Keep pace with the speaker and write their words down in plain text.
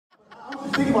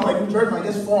think about like New Jersey, like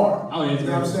this far. Oh, yeah, you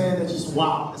know what I'm saying? It's just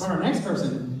wow. But our next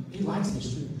person, he likes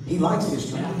history. He likes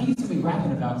history. And I think he's gonna be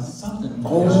rapping about something.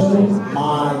 Oh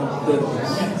my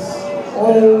goodness.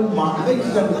 Oh my, I think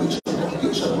he's gonna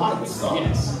get your lights.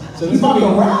 Yes. So he's about to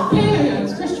rap? Yeah,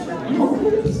 it's Christian. You know who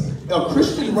it is? A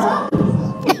Christian rap?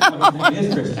 He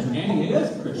is Christian. And he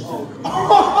is Christian.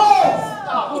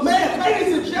 Oh, man,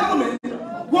 ladies and gentlemen,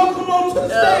 welcome on to the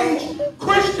stage,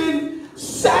 Christian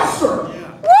Sasser.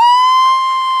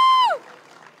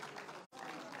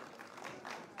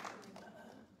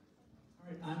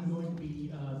 I'm going to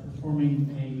be performing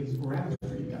a rap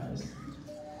for you guys.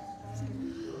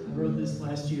 I wrote this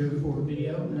last year for a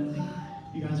video, and I think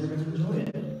you guys are going to enjoy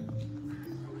it.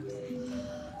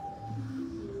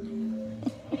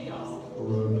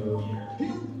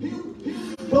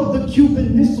 Well, the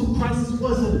Cuban Missile Crisis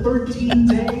was a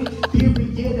 13-day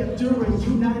period after a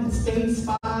United States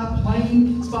spy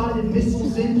plane spotted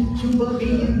missiles in Cuba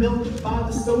being built by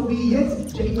the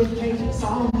Soviets. JFK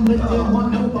saw them, but didn't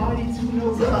want nobody to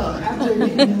know that. After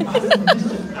getting by some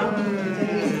missiles out of the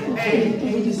days,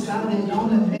 JFK decided on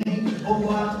a name or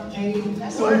blockade.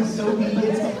 So the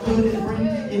Soviets couldn't bring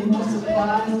in more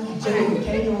supplies. JFK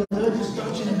or the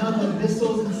destruction of the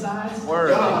missiles inside.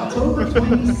 October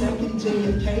 22nd,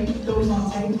 JFK goes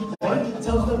on tape.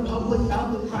 Tells the public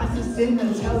about the crisis in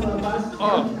the televised.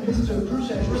 Mr.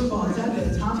 Khrushchev responds at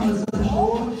the time was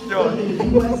unsure. But the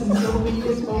US and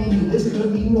Soviets told me this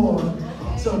could be war.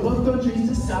 So both countries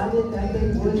decided that they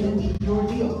would end the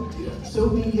ordeal.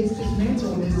 Soviets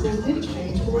dismantled missiles in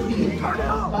exchange for a deal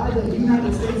by the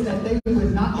United States that they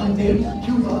would not invade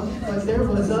Cuba. But there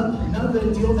was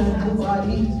another deal that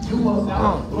nobody knew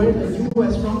about, where the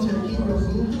US from Turkey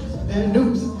removed their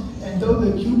nukes. And though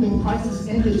the Cuban crisis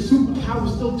ended,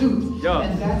 superpowers still do.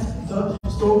 And that's the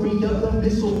story of the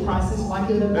missile crisis, like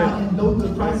it or not. And though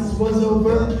the crisis was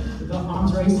over, the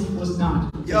arms race was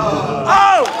not.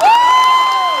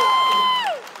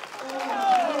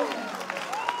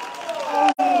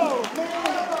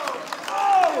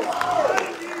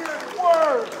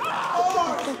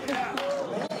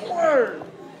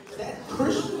 That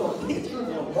Christian or picture of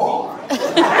the bar.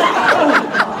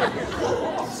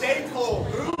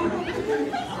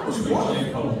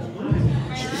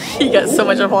 He got so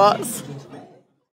much applause.